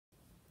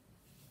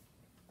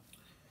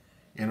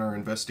In our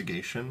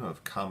investigation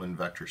of common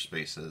vector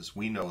spaces,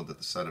 we know that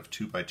the set of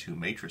 2 by 2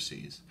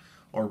 matrices,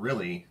 or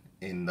really,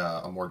 in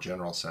a more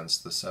general sense,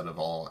 the set of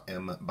all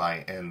m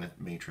by n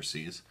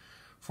matrices,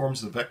 forms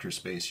the vector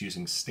space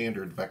using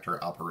standard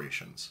vector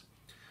operations.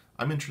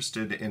 I'm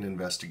interested in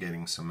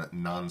investigating some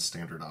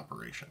non-standard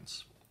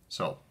operations.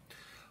 So,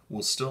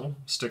 we'll still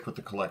stick with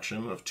the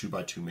collection of 2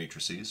 by 2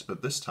 matrices,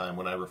 but this time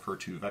when I refer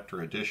to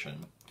vector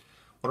addition,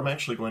 what I'm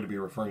actually going to be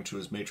referring to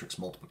is matrix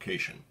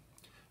multiplication.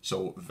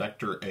 So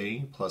vector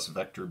A plus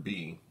vector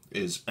B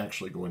is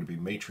actually going to be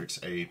matrix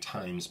A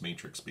times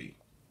matrix B.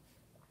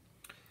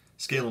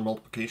 Scalar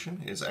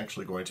multiplication is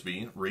actually going to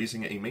be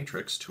raising a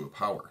matrix to a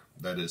power.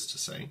 That is to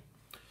say,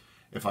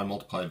 if I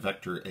multiply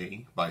vector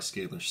A by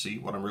scalar C,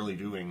 what I'm really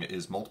doing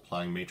is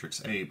multiplying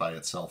matrix A by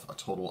itself a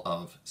total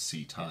of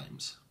C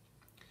times.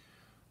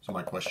 So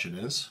my question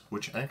is,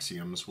 which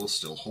axioms will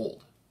still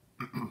hold?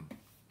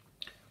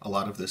 A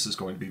lot of this is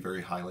going to be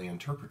very highly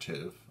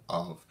interpretive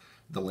of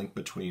the link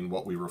between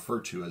what we refer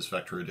to as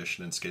vector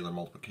addition and scalar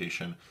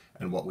multiplication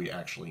and what we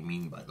actually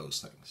mean by those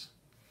things.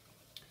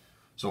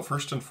 So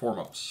first and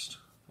foremost,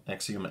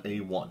 axiom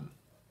A1,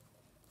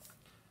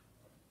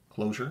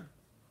 closure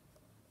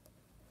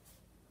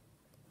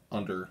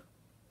under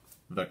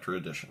vector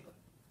addition.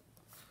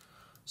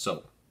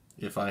 So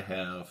if I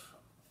have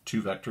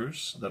two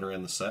vectors that are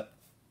in the set,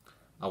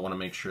 I want to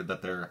make sure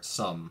that their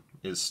sum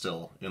is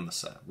still in the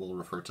set. We'll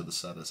refer to the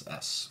set as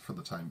S for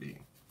the time being.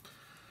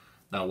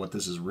 Now what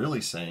this is really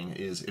saying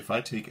is if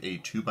I take a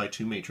 2 by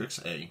 2 matrix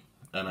A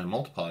and I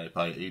multiply it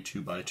by a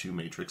 2 by 2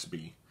 matrix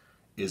B,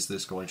 is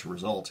this going to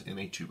result in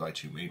a 2 by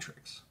 2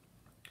 matrix?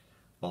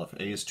 Well, if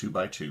A is 2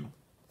 by 2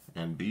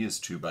 and B is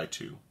 2 by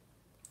 2,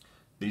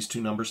 these two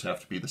numbers have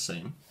to be the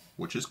same,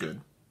 which is good.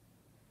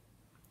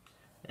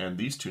 And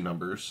these two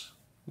numbers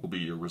will be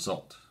your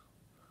result.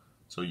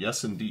 So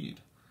yes, indeed,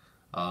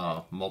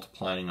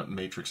 multiplying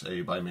matrix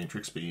A by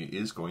matrix B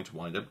is going to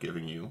wind up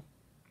giving you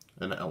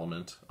an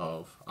element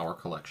of our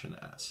collection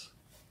S.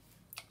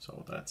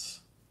 So that's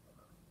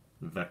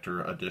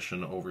vector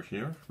addition over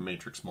here,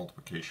 matrix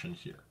multiplication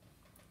here.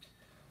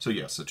 So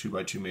yes, a 2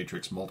 by 2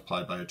 matrix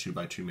multiplied by a 2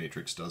 by 2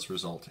 matrix does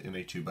result in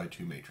a 2 by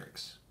 2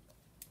 matrix.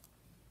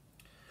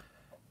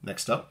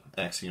 Next up,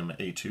 axiom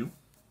A2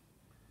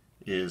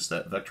 is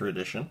that vector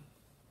addition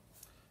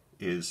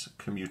is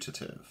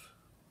commutative.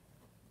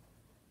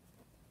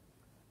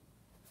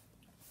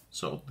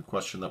 So the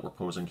question that we're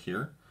posing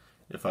here,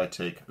 if I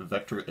take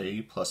vector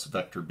A plus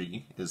vector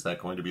B, is that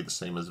going to be the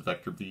same as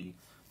vector B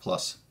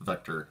plus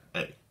vector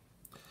A?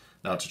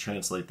 Now to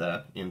translate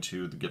that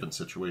into the given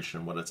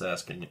situation, what it's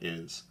asking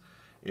is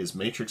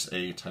matrix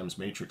A times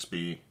matrix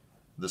B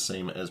the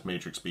same as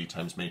matrix B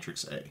times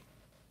matrix A?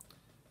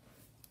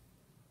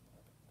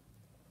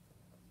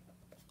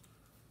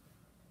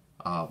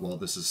 Well,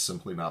 this is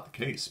simply not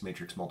the case.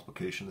 Matrix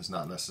multiplication is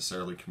not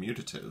necessarily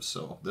commutative,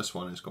 so this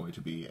one is going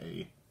to be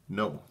a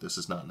no, this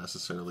is not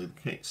necessarily the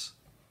case.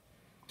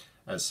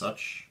 As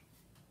such,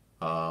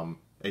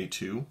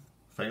 A2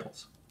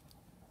 fails.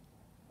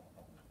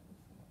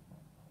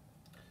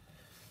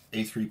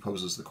 A3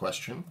 poses the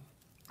question,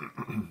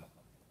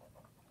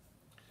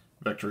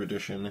 vector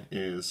addition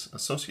is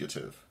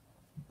associative.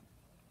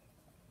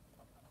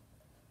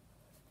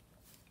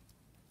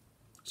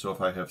 So if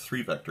I have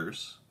three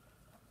vectors,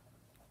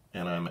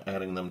 and I'm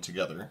adding them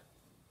together,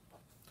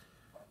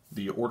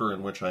 the order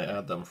in which I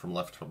add them from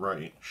left to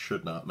right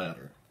should not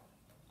matter.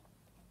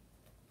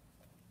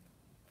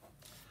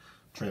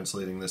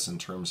 Translating this in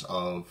terms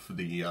of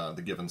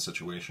the given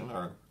situation,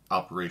 our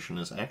operation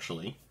is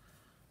actually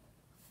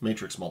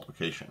matrix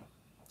multiplication.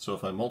 So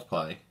if I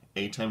multiply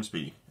A times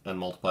B and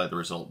multiply the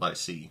result by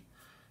C,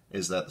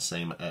 is that the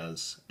same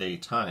as A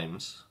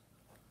times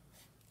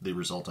the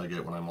result I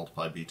get when I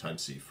multiply B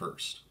times C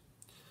first?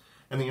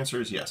 And the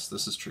answer is yes,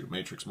 this is true.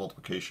 Matrix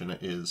multiplication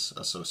is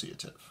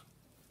associative.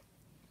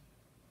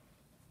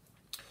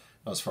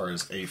 As far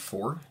as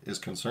A4 is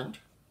concerned,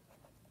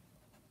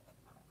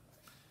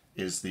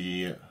 is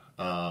the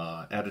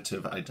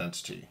additive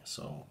identity,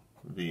 so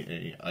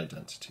VA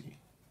identity.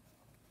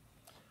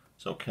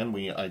 So can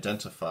we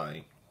identify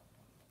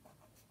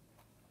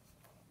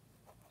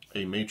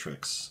a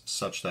matrix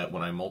such that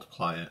when I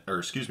multiply it, or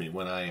excuse me,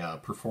 when I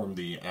perform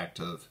the act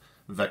of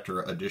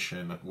vector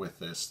addition with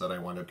this, that I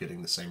wind up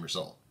getting the same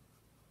result?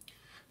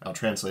 Now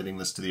translating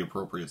this to the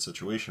appropriate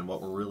situation,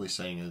 what we're really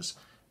saying is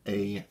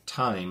A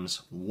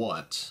times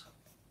what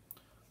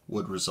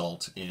would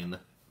result in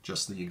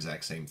just the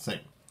exact same thing.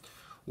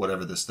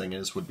 Whatever this thing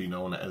is would be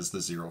known as the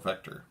zero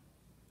vector.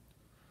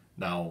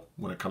 Now,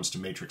 when it comes to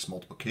matrix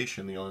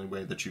multiplication, the only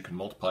way that you can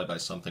multiply by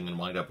something and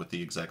wind up with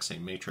the exact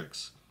same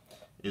matrix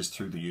is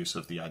through the use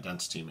of the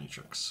identity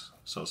matrix.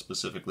 So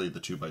specifically the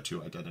 2 by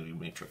 2 identity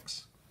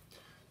matrix.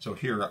 So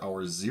here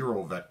our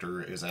zero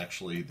vector is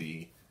actually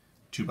the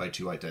 2 by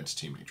 2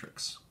 identity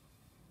matrix.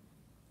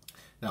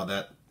 Now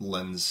that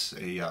lends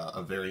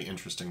a very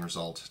interesting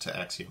result to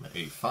axiom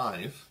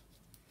A5,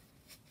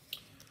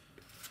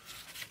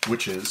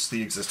 which is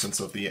the existence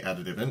of the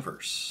additive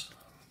inverse.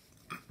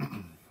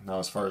 Now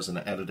as far as an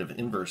additive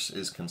inverse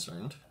is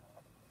concerned,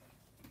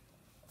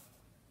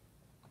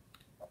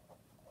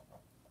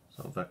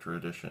 So vector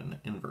addition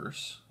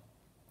inverse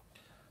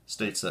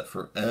states that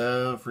for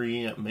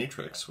every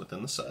matrix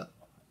within the set,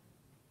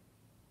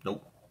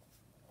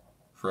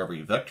 for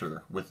every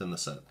vector within the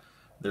set,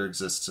 there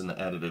exists an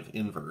additive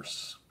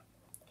inverse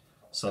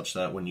such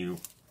that when you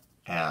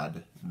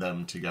add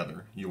them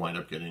together, you wind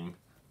up getting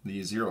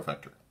the zero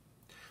vector.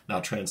 Now,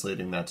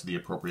 translating that to the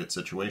appropriate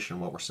situation,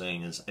 what we're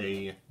saying is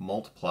A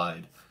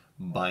multiplied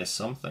by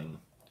something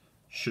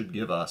should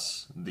give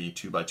us the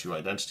 2 by 2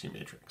 identity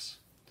matrix.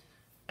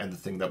 And the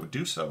thing that would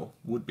do so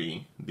would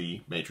be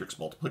the matrix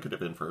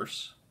multiplicative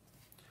inverse.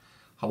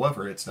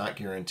 However, it's not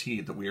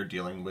guaranteed that we are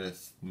dealing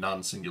with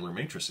non-singular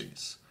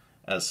matrices.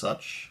 As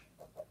such,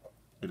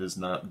 it is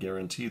not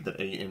guaranteed that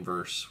A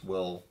inverse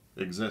will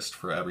exist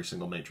for every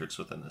single matrix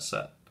within this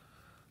set.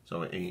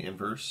 So A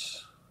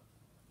inverse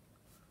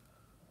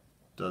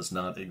does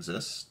not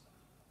exist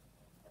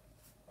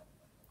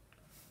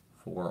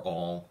for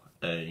all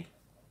A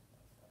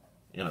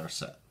in our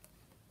set.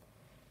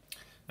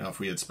 Now, if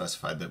we had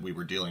specified that we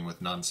were dealing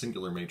with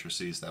non-singular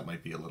matrices, that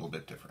might be a little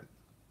bit different.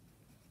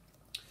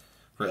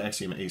 For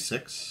axiom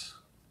A6,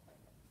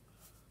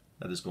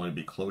 that is going to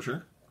be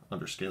closure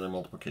under scalar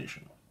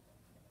multiplication.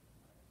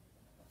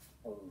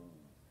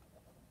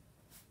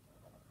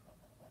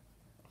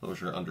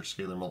 Closure under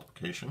scalar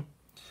multiplication.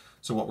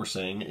 So what we're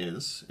saying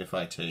is, if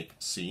I take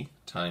C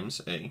times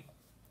A,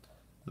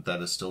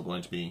 that is still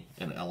going to be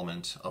an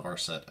element of our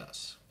set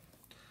S.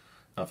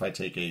 Now if I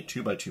take a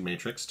 2 by 2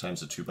 matrix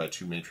times a 2 by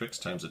 2 matrix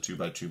times a 2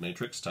 by 2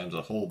 matrix times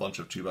a whole bunch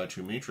of 2 by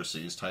 2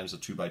 matrices times a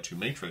 2 by 2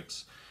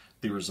 matrix,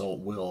 the result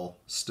will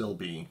still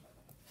be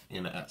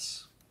in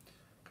S.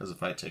 Because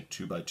if I take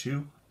 2 by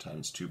 2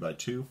 times 2 by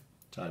 2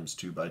 times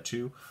 2 by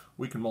 2,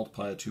 we can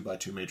multiply a 2 by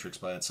 2 matrix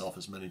by itself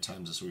as many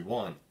times as we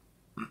want.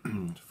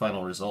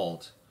 Final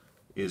result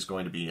is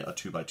going to be a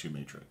 2 by 2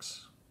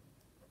 matrix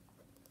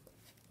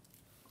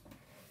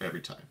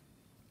every time.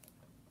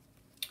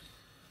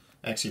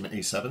 Axiom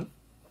A7,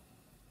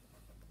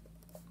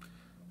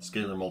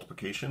 scalar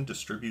multiplication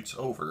distributes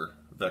over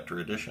vector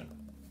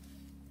addition.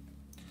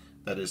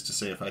 That is to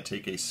say, if I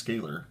take a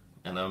scalar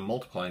and I'm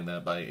multiplying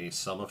that by a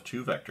sum of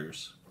two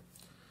vectors,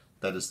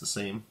 that is the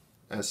same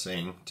as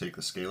saying take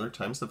the scalar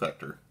times the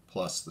vector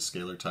plus the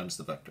scalar times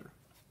the vector.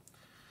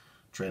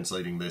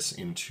 Translating this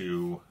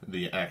into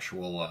the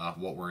actual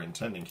what we're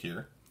intending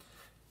here,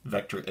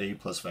 vector A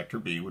plus vector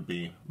B would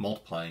be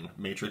multiplying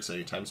matrix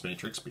A times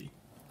matrix B.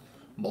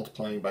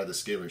 Multiplying by the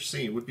scalar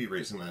C would be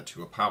raising that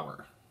to a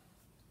power.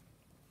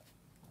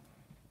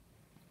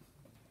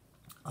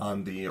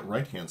 On the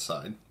right-hand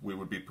side, we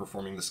would be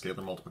performing the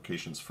scalar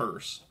multiplications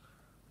first,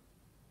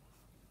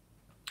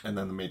 and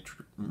then the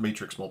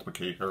matrix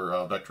multiplication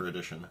or vector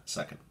addition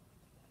second.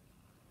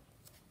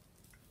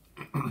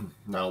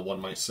 Now, one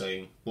might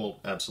say, well,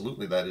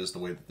 absolutely, that is the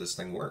way that this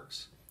thing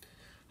works.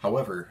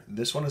 However,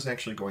 this one is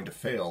actually going to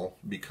fail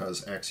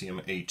because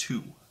axiom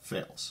A2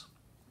 fails.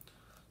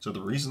 So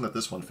the reason that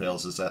this one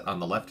fails is that on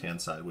the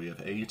left-hand side, we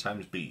have A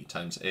times B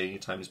times A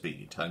times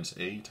B times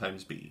A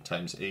times B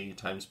times A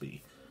times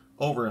B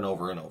over and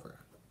over and over.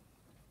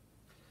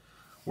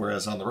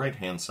 Whereas on the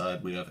right-hand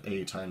side, we have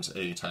A times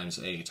A times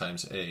A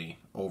times A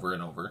over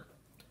and over,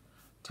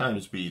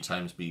 times B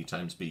times B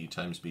times B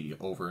times B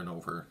over and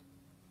over.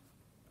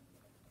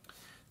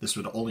 This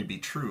would only be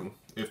true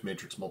if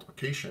matrix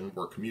multiplication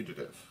were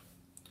commutative.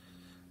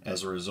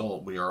 As a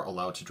result, we are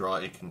allowed to draw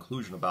a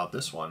conclusion about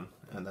this one,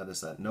 and that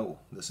is that no,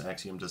 this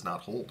axiom does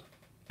not hold.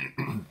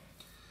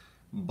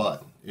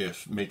 But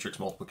if matrix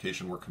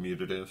multiplication were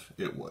commutative,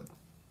 it would.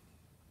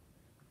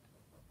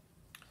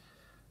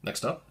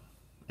 Next up,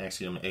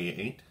 axiom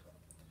A8,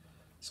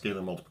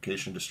 scalar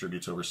multiplication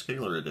distributes over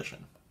scalar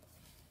addition.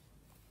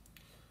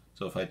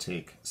 So if I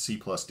take C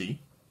plus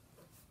D,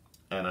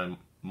 and I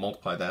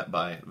multiply that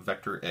by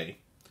vector A,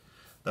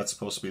 that's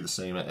supposed to be the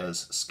same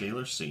as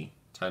scalar C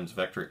times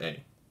vector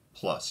A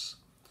plus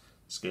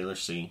scalar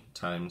C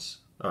times,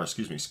 or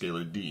excuse me,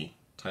 scalar D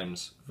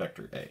times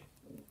vector A.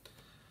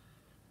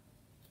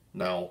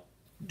 Now,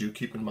 do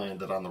keep in mind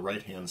that on the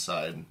right-hand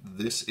side,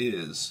 this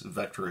is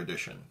vector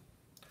addition.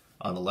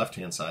 On the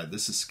left-hand side,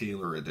 this is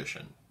scalar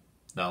addition.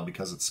 Now,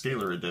 because it's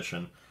scalar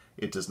addition,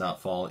 it does not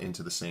fall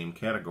into the same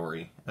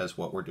category as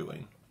what we're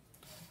doing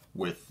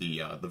with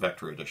the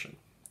vector addition.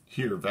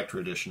 Here, vector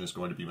addition is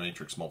going to be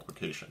matrix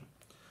multiplication.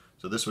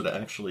 So this would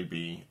actually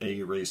be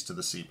A raised to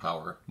the C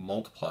power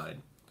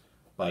multiplied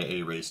by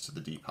A raised to the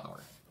D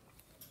power.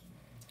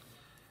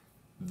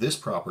 This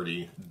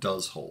property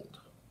does hold.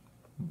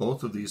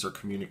 Both of these are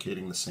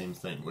communicating the same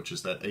thing, which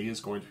is that A is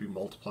going to be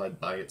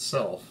multiplied by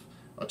itself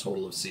a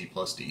total of C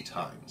plus D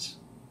times.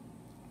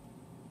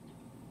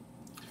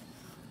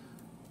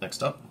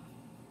 Next up,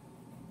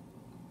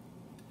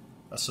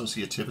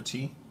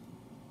 associativity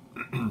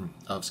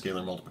of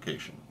scalar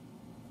multiplication.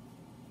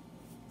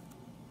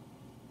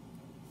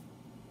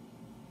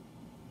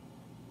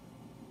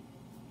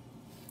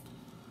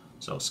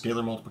 So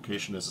scalar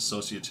multiplication is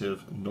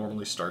associative,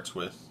 normally starts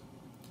with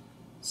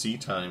C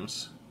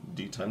times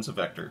D times a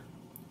vector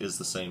is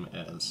the same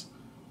as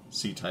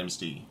C times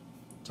D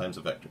times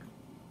a vector.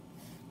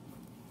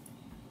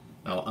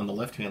 Now, on the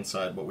left-hand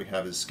side, what we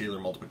have is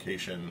scalar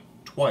multiplication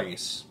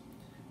twice,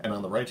 and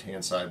on the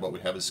right-hand side, what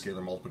we have is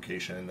scalar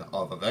multiplication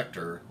of a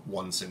vector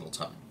one single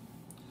time.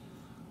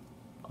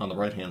 On the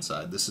right-hand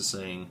side, this is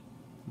saying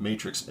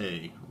matrix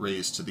A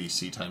raised to the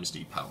c times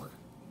d power.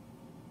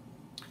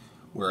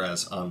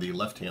 Whereas on the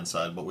left-hand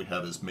side, what we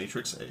have is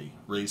matrix A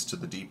raised to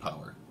the d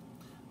power.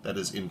 That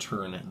is in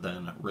turn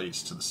then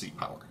raised to the c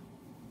power.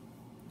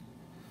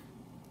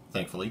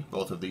 Thankfully,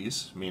 both of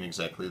these mean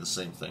exactly the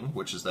same thing,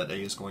 which is that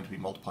A is going to be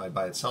multiplied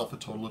by itself a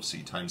total of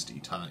c times d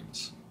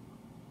times.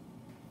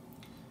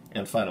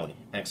 And finally,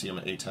 axiom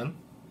A10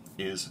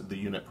 is the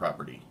unit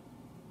property.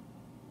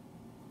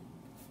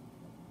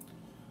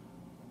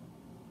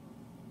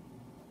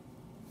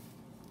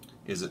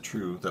 Is it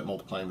true that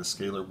multiplying the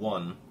scalar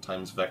 1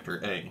 times vector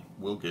A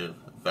will give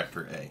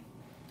vector A?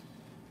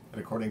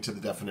 And according to the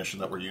definition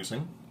that we're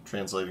using,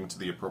 translating to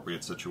the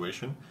appropriate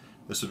situation,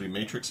 this would be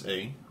matrix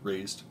A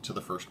raised to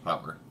the first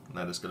power, and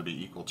that is going to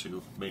be equal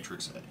to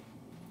matrix A.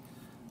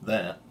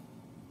 That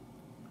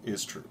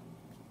is true.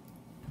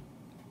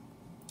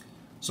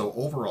 So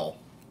overall,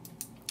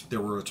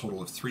 there were a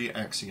total of 3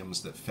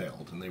 axioms that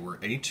failed, and they were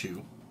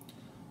A2,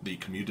 the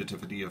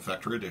commutativity of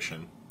vector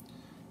addition,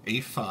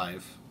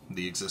 A5,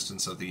 the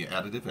existence of the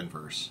additive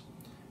inverse,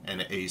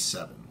 and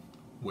A7,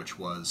 which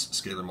was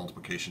scalar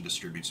multiplication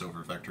distributes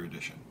over vector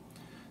addition.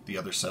 The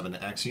other 7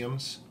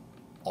 axioms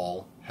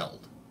all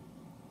held.